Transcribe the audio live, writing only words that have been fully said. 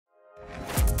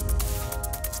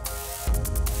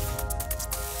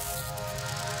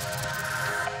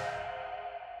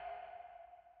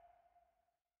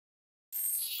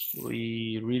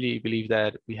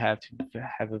that we have to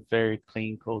have a very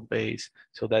clean code base.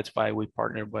 So that's why we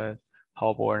partnered with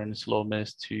Halborn and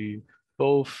Slowmist to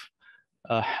both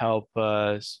help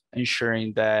us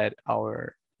ensuring that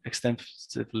our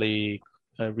extensively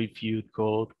reviewed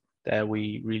code that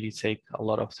we really take a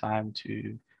lot of time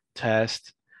to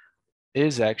test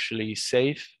is actually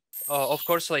safe. Of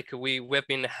course, like we've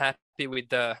been happy with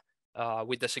the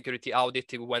security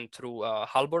audit we went through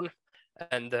Halborn.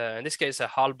 And in this case,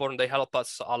 Halborn, they help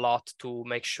us a lot to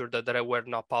make sure that there were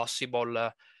not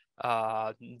possible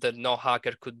that no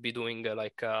hacker could be doing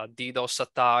DDoS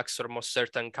attacks or most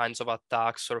certain kinds of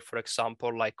attacks. Or for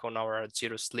example, like on our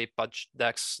zero slippage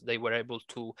decks, they were able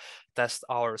to test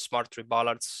our smart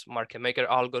rebalance market maker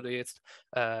algorithm.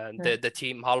 The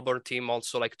team, Halborn team,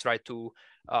 also like try to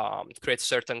create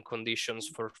certain conditions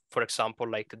for example,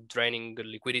 like draining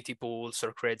liquidity pools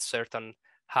or create certain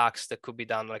hacks that could be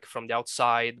done like from the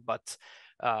outside. But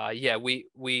yeah,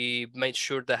 we made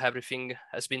sure that everything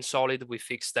has been solid. We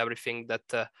fixed everything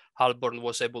that Halborn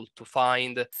was able to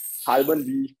find. Halborn,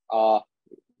 we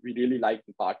really like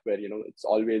the part where, it's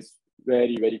always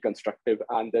very, very constructive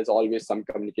and there's always some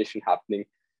communication happening.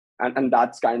 And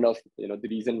that's kind of, the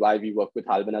reason why we work with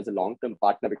Halborn as a long-term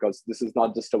partner, because this is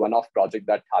not just a one-off project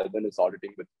that Halborn is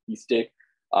auditing with pStake.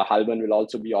 Halborn will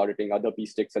also be auditing other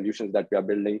pStake solutions that we are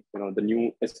building. The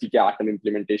new SDK Atom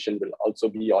implementation will also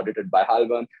be audited by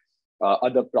Halborn.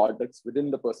 Other products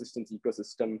within the persistence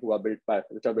ecosystem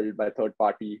which are built by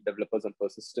third-party developers on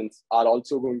persistence are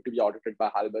also going to be audited by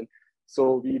Halborn.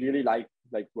 So we really like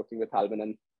working with Halborn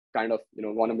and kind of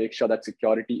want to make sure that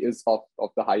security is of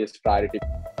the highest priority.